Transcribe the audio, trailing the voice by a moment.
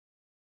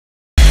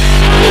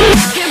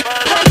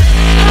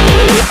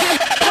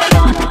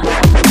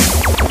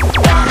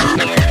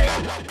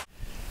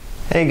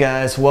Hey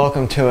guys,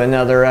 welcome to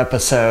another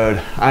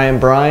episode. I am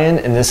Brian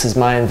and this is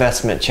my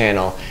investment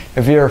channel.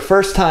 If you're a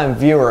first-time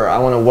viewer, I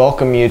want to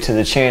welcome you to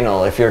the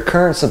channel. If you're a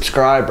current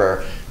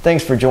subscriber,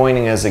 thanks for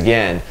joining us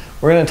again.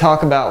 We're going to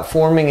talk about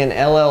forming an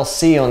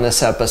LLC on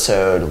this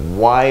episode,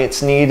 why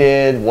it's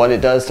needed, what it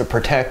does to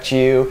protect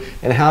you,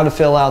 and how to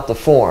fill out the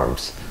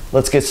forms.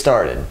 Let's get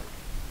started.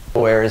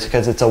 Delaware is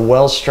because it's a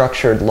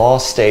well-structured law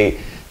state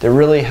that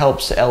really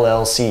helps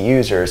LLC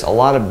users. A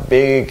lot of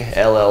big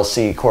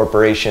LLC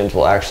corporations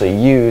will actually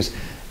use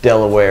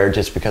Delaware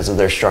just because of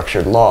their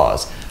structured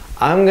laws.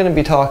 I'm going to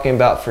be talking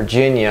about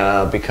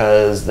Virginia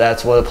because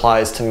that's what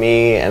applies to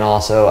me, and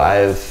also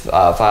I've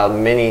filed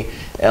many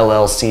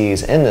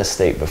LLCs in this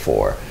state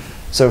before.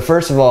 So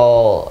first of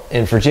all,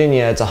 in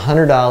Virginia it's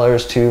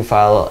 $100 to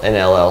file an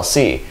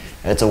LLC.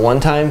 It's a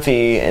one-time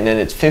fee, and then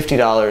it's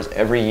 $50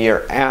 every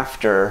year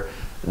after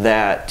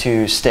that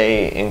to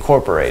stay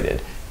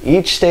incorporated.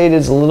 Each state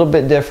is a little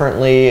bit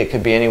differently. It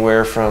could be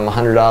anywhere from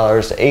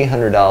 $100 to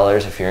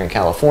 $800 if you're in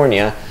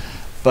California,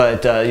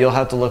 but you'll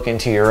have to look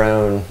into your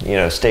own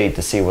state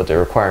to see what the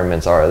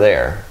requirements are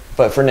there.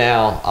 But for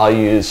now, I'll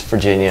use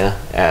Virginia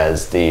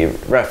as the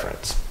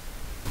reference.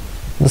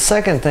 The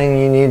second thing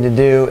you need to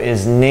do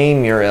is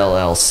name your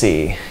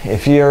LLC.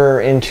 If you're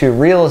into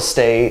real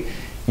estate,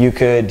 you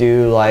could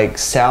do like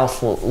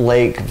South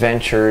Lake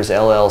Ventures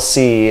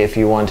LLC if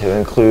you want to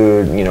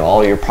include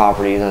all your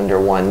properties under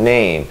one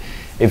name.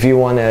 If you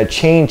want to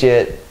change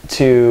it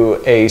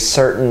to a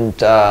certain,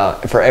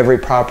 for every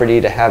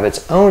property to have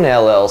its own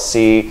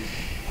LLC,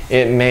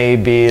 it may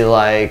be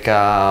like,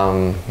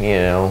 Apple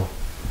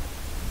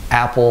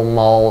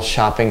Mall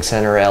Shopping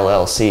Center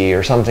LLC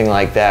or something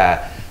like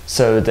that,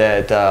 so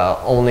that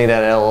only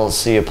that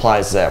LLC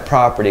applies to that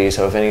property.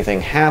 So if anything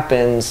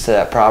happens to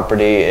that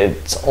property,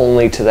 it's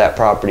only to that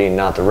property,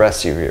 not the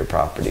rest of your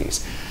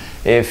properties.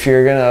 If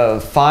you're going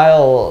to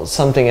file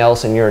something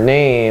else in your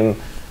name,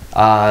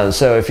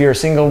 so if you're a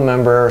single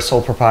member,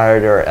 sole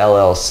proprietor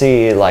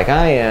LLC like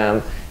I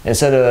am,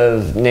 instead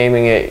of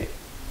naming it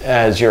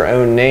as your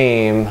own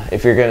name,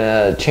 if you're going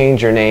to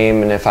change your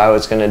name, and if I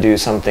was going to do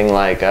something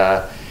like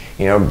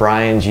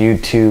Brian's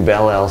YouTube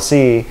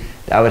LLC,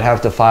 I would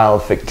have to file a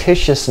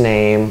fictitious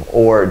name,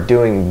 or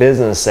doing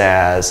business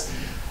as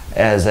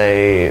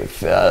a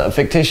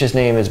fictitious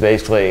name is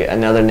basically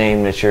another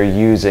name that you're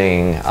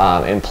using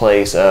in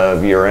place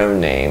of your own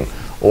name.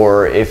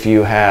 Or if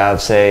you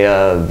have, say,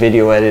 a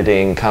video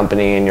editing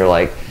company and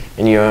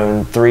you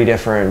own 3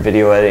 different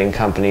video editing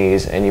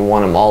companies and you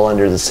want them all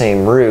under the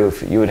same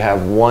roof, you would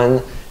have one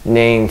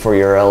name for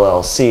your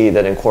LLC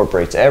that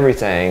incorporates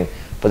everything,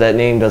 but that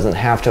name doesn't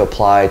have to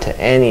apply to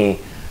any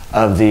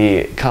of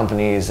the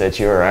companies that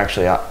you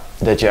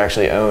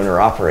actually own or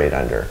operate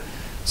under.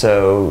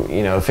 So,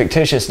 a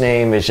fictitious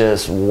name is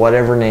just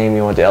whatever name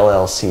you want the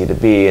LLC to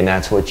be, and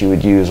that's what you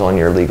would use on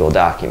your legal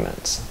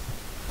documents.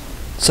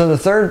 So the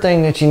third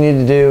thing that you need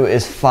to do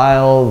is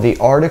file the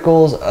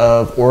articles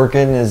of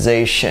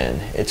organization.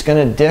 It's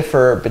going to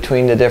differ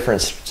between the different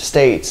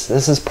states.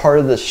 This is part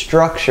of the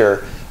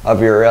structure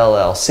of your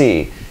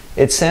LLC.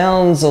 It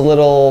sounds a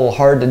little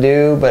hard to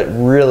do, but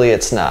really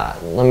it's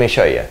not. Let me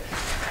show you.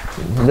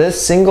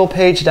 This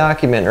single-page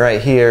document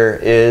right here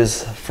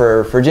is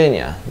for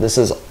Virginia. This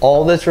is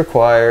all that's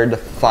required to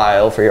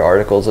file for your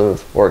articles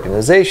of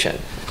organization.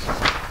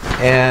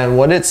 And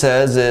what it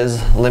says is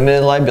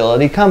limited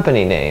liability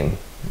company name.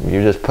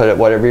 You just put it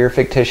whatever your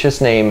fictitious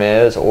name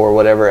is, or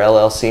whatever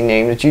LLC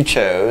name that you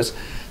chose.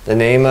 The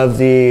name of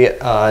the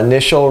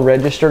initial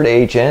registered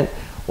agent.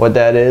 What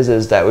that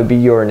is that would be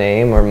your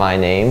name or my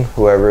name,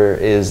 whoever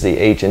is the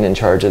agent in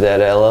charge of that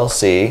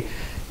LLC.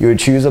 You would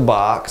choose a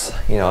box,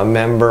 a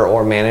member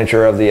or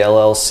manager of the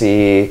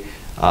LLC,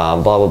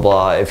 blah blah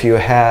blah. If you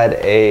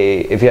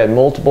had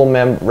multiple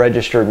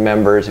registered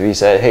members, if you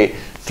said, hey,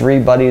 3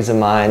 buddies of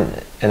mine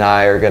and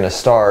I are going to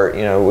start,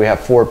 we have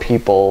 4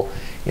 people,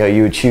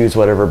 you would choose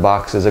whatever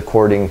boxes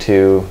according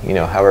to,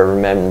 however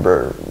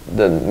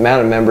the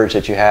amount of members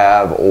that you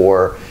have,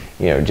 or,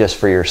 just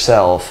for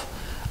yourself.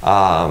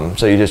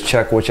 So you just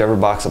check whichever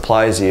box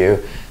applies to you.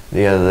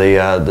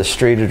 The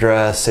street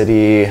address,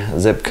 city,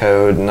 zip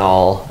code, and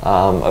all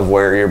of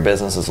where your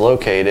business is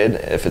located,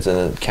 if it's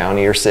in a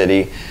county or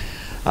city.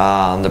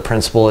 The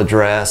principal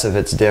address, if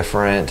it's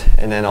different.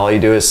 And then all you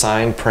do is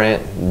sign,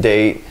 print,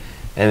 date,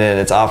 and then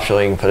it's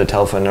optional. You can put a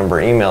telephone number,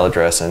 email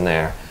address in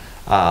there.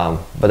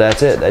 But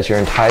that's it. That's your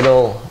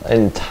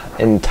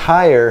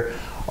entire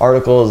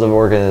articles of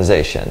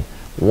organization.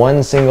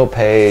 One single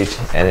page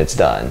and it's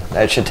done.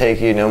 That should take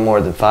you no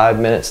more than 5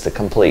 minutes to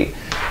complete.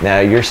 Now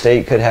your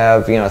state could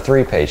have a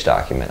 3-page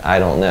document. I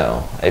don't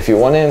know. If you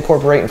want to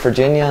incorporate in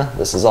Virginia,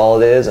 this is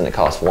all it is, and it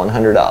costs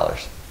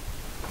 $100.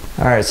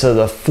 Alright, so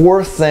the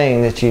fourth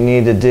thing that you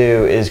need to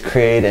do is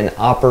create an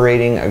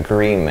operating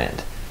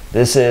agreement.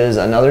 This is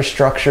another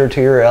structure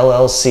to your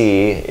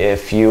LLC.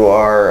 If you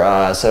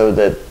are so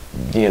that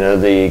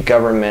the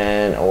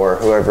government or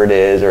whoever it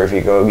is, or if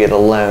you go get a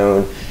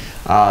loan,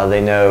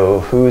 they know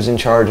who's in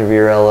charge of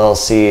your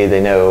LLC,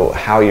 they know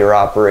how you're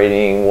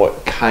operating,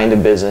 what kind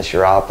of business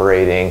you're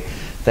operating.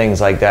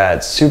 things like that.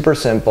 It's super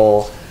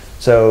simple.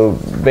 So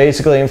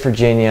basically in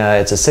Virginia,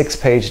 it's a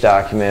 6-page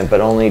document,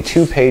 but only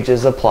 2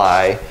 pages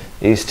apply,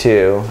 these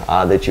 2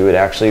 that you would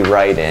actually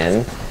write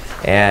in.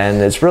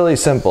 And it's really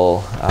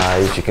simple.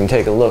 As you can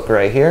take a look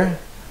right here.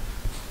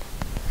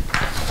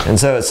 And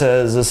so it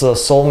says this is a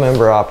sole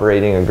member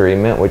operating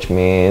agreement, which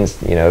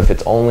means, you know, if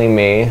it's only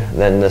me,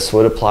 then this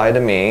would apply to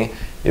me.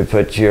 You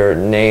put your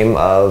name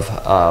of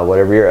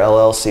whatever your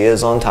LLC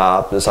is on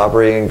top. This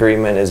operating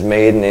agreement is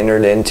made and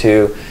entered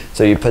into,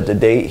 so you put the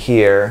date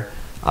here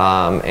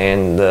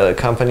and the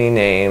company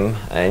name,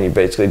 and you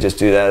basically just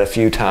do that a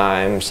few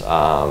times,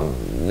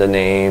 the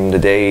name, the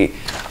date,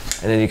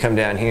 and then you come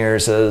down here.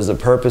 It says the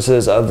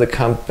purposes of the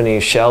company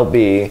shall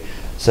be.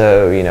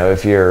 So, you know,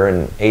 if you're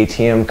an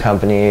ATM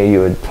company, you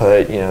would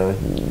put, you know,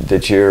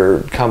 that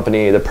your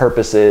company, the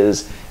purpose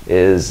is,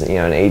 you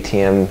know, an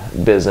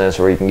ATM business,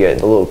 where you can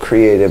get a little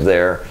creative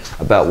there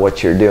about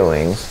what you're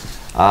doing.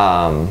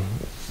 And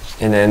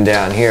then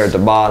down here at the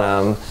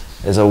bottom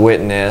is a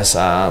witness. You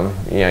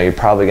know, you're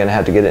probably going to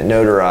have to get it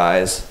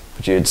notarized,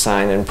 but you'd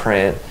sign and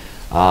print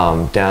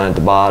down at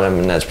the bottom,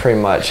 and that's pretty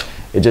much,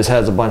 it just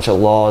has a bunch of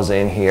laws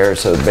in here.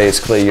 So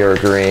basically you're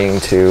agreeing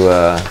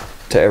to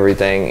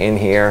everything in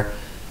here.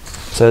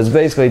 So it's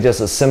basically just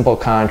a simple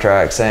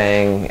contract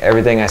saying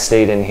everything I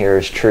state in here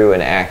is true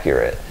and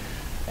accurate.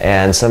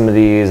 And some of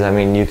these, I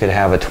mean, you could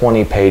have a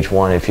 20-page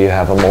one if you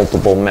have a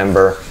multiple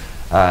member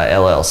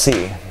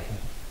LLC.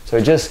 So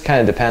it just kind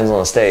of depends on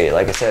the state.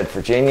 Like I said,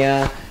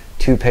 Virginia,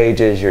 2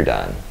 pages, you're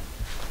done.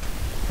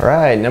 All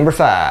right, number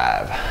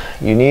 5,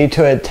 you need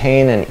to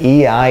obtain an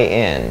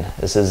EIN.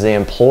 This is the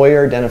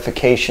employer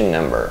identification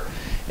number.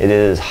 It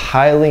is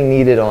highly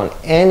needed on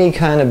any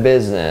kind of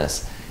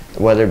business,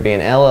 whether it be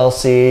an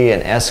LLC,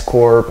 an S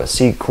Corp, a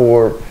C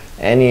Corp,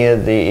 any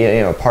of the,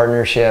 you know,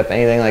 partnership,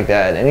 anything like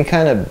that. Any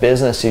kind of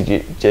business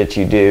that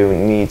you do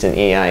needs an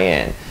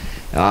EIN.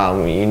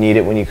 You need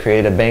it when you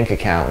create a bank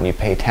account, when you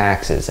pay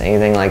taxes,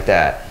 anything like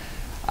that.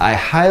 I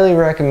highly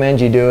recommend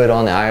you do it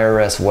on the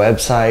IRS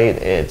website.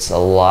 It's a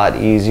lot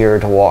easier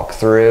to walk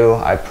through.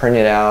 I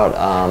printed out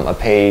a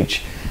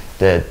page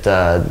that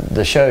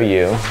to show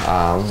you,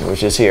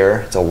 which is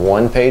here. It's a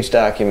 1-page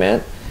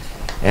document,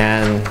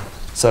 and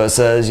so it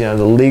says, you know,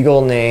 the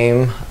legal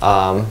name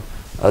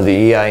of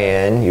the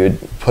EIN. You would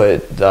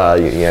put you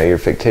know, your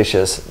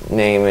fictitious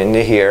name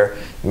into here,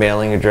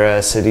 mailing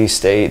address, city,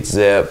 state,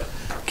 zip,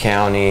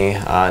 county,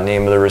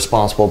 name of the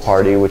responsible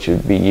party, which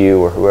would be you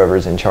or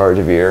whoever's in charge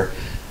of your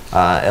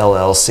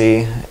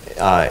LLC.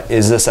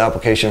 Is this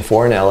application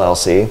for an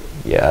LLC?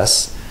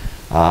 Yes.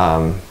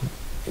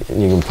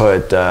 You can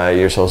put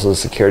your social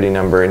security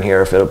number in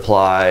here if it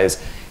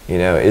applies. You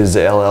know, is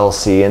the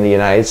LLC in the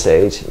United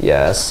States?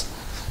 Yes.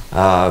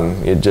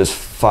 You just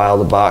file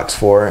the box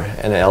for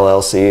an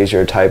LLC as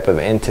your type of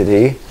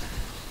entity.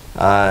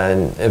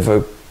 And if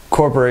a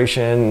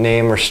corporation,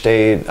 name or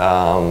state,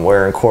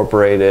 we're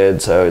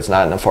incorporated, so it's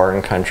not in a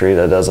foreign country,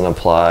 that doesn't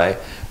apply.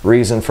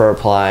 Reason for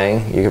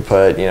applying, you could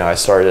put, you know, I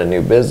started a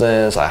new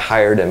business, I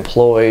hired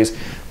employees,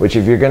 which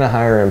if you're going to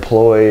hire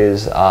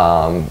employees, you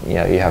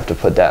know, you have to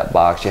put that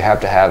box. You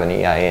have to have an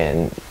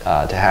EIN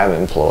to have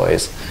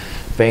employees.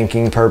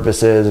 Banking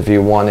purposes, if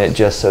you want it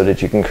just so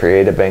that you can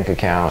create a bank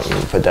account, you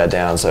can put that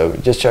down. So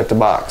just check the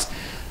box.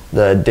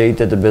 The date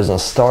that the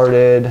business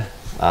started,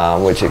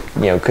 which it,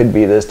 you know, could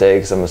be this day,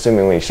 because I'm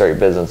assuming when you start your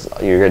business,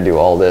 you're going to do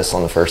all this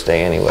on the first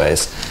day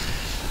anyways.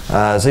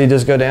 So you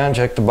just go down,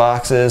 check the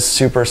boxes,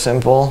 super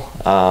simple,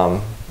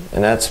 and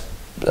that's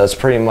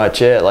pretty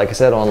much it. Like I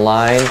said,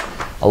 online,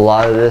 a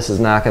lot of this is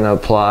not going to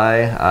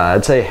apply.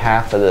 I'd say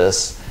half of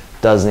this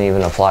doesn't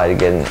even apply to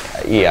get an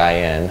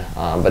EIN,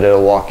 but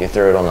it'll walk you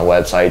through it on the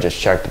website. Just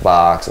check the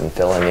box and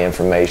fill in the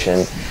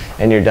information,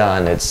 and you're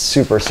done. It's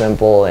super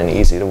simple and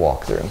easy to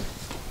walk through.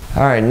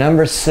 All right,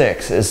 number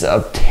 6 is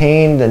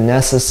obtain the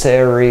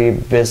necessary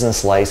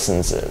business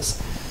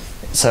licenses.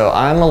 So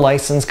I'm a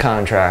licensed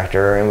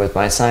contractor, and with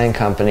my sign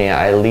company,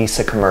 I lease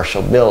a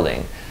commercial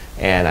building,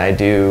 and I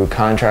do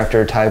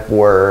contractor type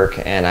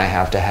work, and I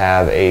have to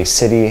have a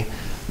city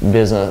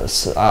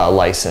business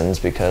license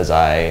because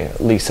I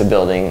lease a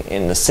building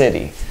in the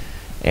city.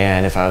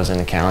 And if I was in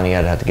the county,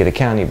 I'd have to get a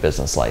county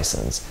business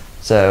license.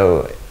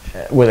 So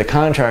with a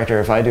contractor,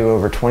 if I do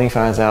over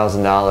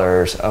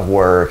 $25,000 of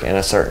work in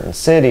a certain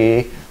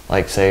city,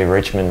 like say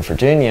Richmond,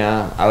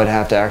 Virginia, I would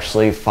have to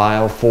actually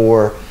file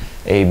for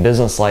a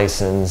business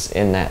license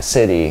in that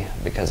city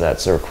because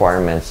that's the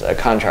requirements,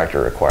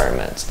 contractor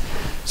requirements.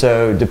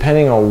 So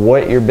depending on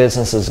what your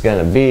business is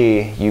going to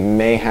be, you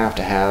may have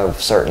to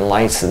have certain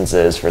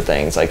licenses for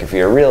things. Like if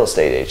you're a real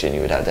estate agent,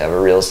 you would have to have a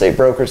real estate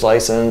broker's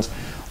license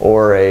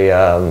or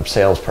a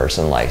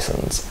salesperson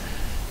license.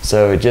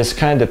 So it just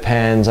kind of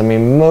depends. I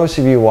mean, most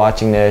of you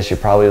watching this, you're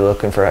probably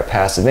looking for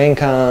passive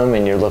income,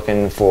 and you're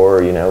looking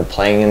for, you know,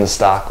 playing in the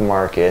stock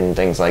market and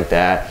things like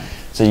that.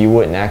 So you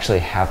wouldn't actually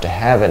have to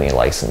have any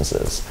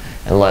licenses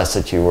unless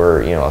that you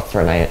were, you know, a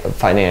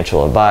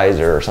financial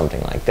advisor or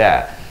something like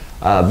that.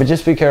 But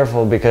just be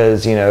careful,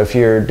 because if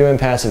you're doing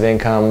passive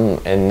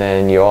income and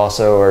then you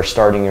also are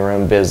starting your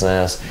own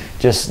business,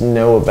 just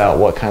know about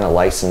what kind of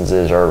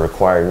licenses are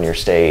required in your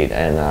state,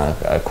 and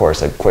of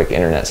course a quick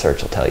internet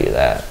search will tell you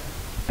that.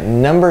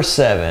 Number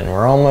 7,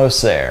 we're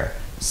almost there.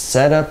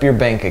 Set up your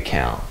bank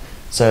account.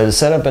 So to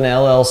set up an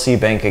LLC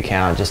bank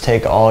account, just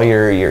take all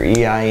your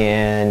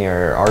EIN,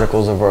 your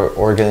articles of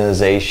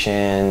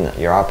organization,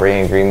 your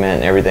operating agreement,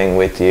 and everything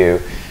with you.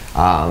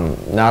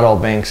 Not all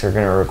banks are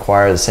going to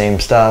require the same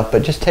stuff,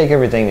 but just take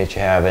everything that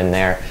you have in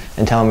there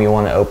and tell them you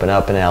want to open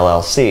up an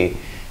LLC.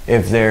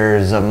 If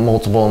there's a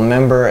multiple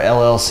member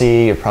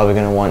LLC, you're probably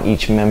going to want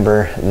each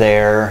member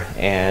there,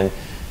 and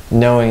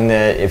knowing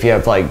that if you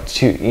have like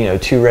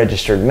two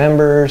registered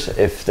members,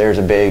 if there's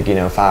a big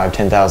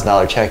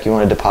 $5,000-$10,000 check you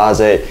want to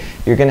deposit,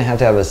 you're going to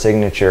have a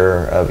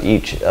signature of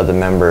each of the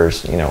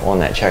members on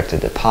that check to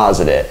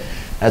deposit it.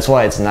 That's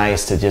why it's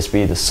nice to just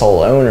be the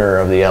sole owner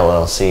of the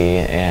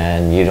LLC,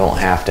 and you don't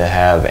have to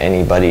have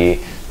anybody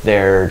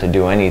there to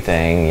do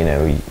anything.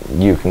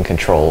 You can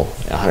control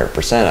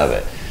 100% of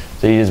it.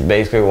 So you just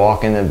basically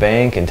walk in the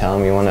bank and tell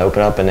them you want to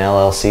open up an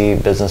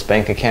LLC business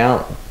bank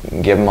account,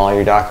 give them all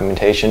your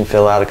documentation,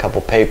 fill out a couple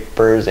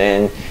papers,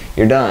 and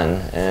you're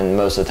done. And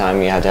most of the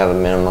time you have to have a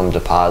minimum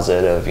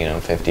deposit of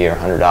 $50 or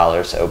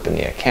 $100 to open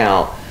the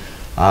account.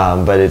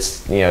 But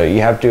it's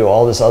you have to do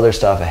all this other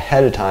stuff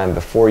ahead of time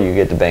before you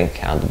get the bank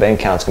account. The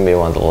bank account's going to be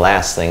one of the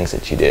last things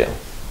that you do.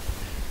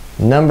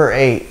 Number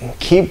 8,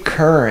 keep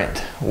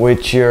current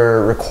with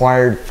your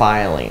required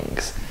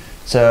filings.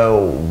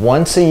 So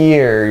once a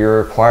year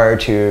you're required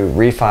to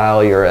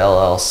refile your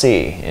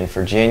LLC. In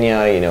Virginia,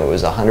 it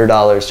was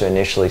 $100 to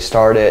initially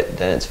start it,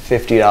 then it's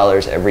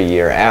 $50 every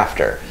year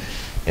after.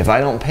 If I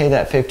don't pay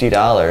that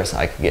 $50,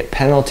 I could get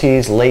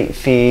penalties, late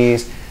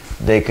fees.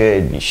 They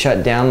could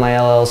shut down my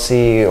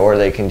LLC, or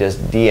they can just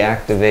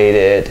deactivate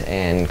it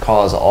and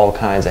cause all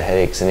kinds of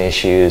headaches and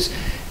issues,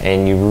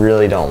 and you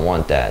really don't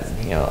want that.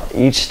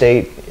 Each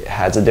state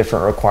has a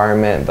different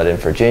requirement, but in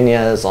Virginia,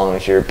 as long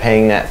as you're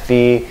paying that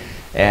fee,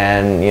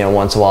 and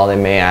once in a while they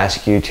may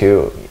ask you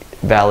to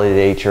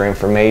validate your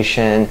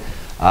information,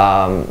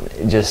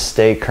 just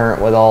stay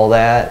current with all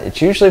that.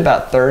 It's usually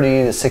about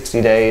 30 to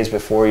 60 days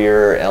before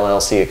your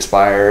LLC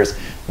expires.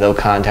 They'll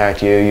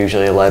contact you,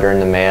 usually a letter in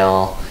the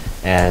mail,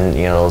 and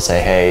they'll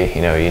say, hey,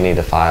 you need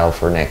to file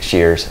for next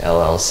year's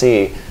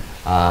LLC.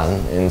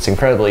 And it's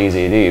incredibly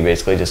easy to do. You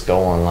basically just go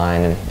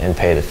online and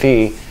pay the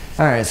fee.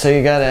 Alright, so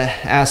you gotta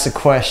ask the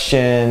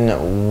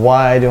question,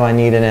 why do I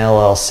need an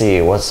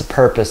LLC? What's the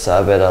purpose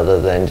of it,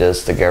 other than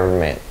just the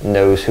government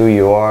knows who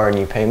you are and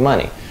you pay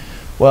money?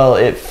 Well,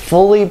 it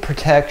fully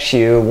protects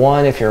you.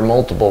 One, if you're a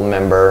multiple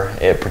member,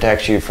 it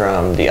protects you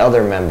from the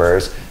other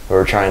members who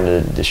are trying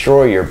to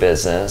destroy your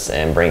business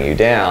and bring you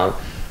down.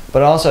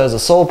 But also, as a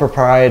sole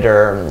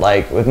proprietor,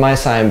 like with my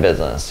sign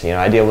business,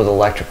 I deal with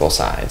electrical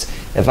signs.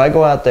 If I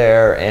go out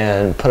there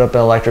and put up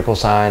an electrical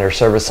sign or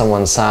service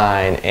someone's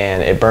sign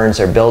and it burns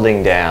their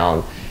building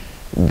down,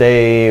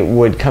 they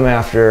would come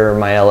after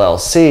my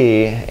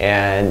LLC,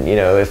 and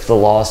if the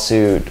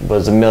lawsuit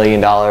was $1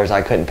 million,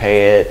 I couldn't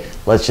pay it.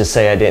 Let's just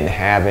say I didn't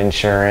have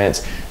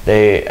insurance.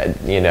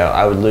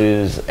 I would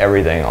lose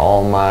everything,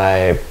 all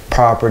my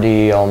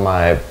property, all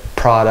my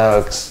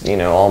products,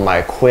 all my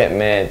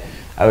equipment.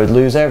 I would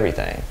lose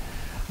everything.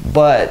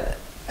 But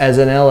as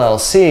an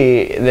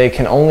LLC, they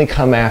can only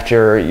come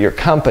after your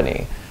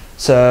company.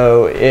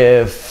 So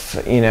if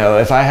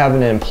I have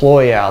an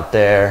employee out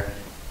there,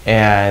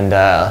 and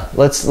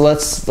let's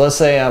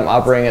say I'm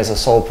operating as a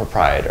sole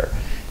proprietor,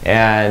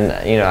 and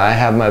I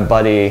have my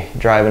buddy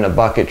driving a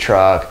bucket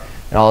truck,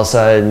 and all of a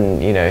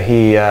sudden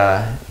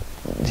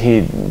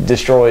he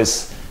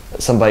destroys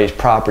somebody's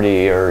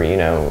property,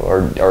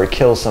 or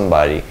kills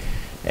somebody,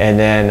 and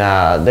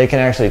then they can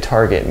actually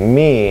target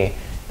me,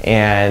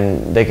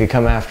 and they could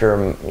come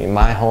after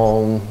my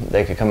home,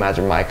 they could come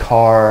after my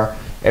car,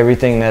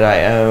 everything that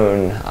I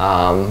own.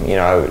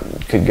 I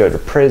could go to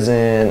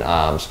prison,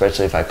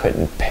 especially if I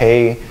couldn't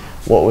pay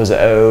what was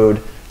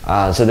owed.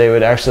 So they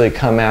would actually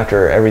come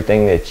after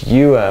everything that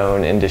you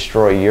own and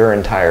destroy your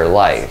entire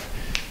life.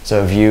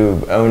 So if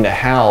you owned a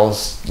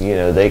house,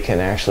 they can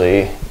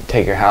actually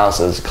take your house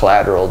as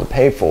collateral to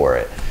pay for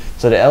it.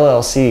 So the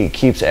LLC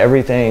keeps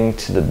everything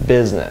to the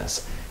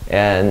business,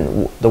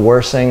 and the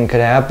worst thing could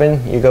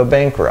happen, you go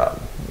bankrupt,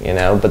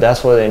 but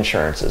that's what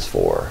insurance is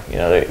for.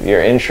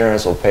 Your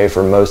insurance will pay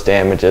for most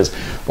damages,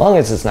 as long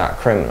as it's not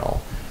criminal.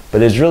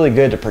 But it's really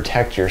good to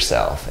protect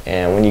yourself,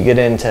 and when you get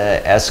into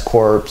S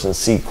Corps and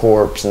C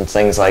Corps and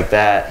things like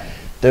that,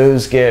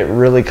 those get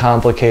really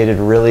complicated,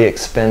 really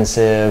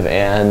expensive,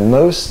 and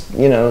most,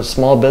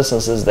 small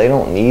businesses, they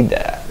don't need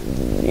that.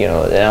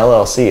 An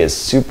LLC is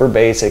super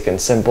basic and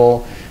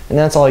simple, and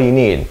that's all you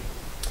need.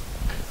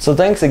 So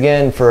thanks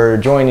again for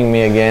joining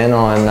me again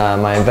on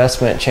my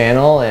investment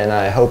channel, and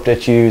I hope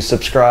that you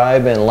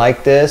subscribe and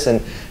like this,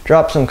 and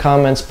drop some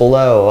comments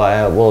below.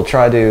 I will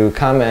try to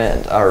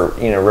comment or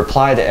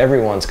reply to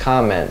everyone's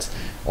comments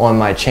on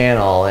my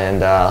channel,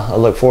 and I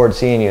look forward to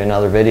seeing you in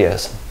other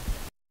videos.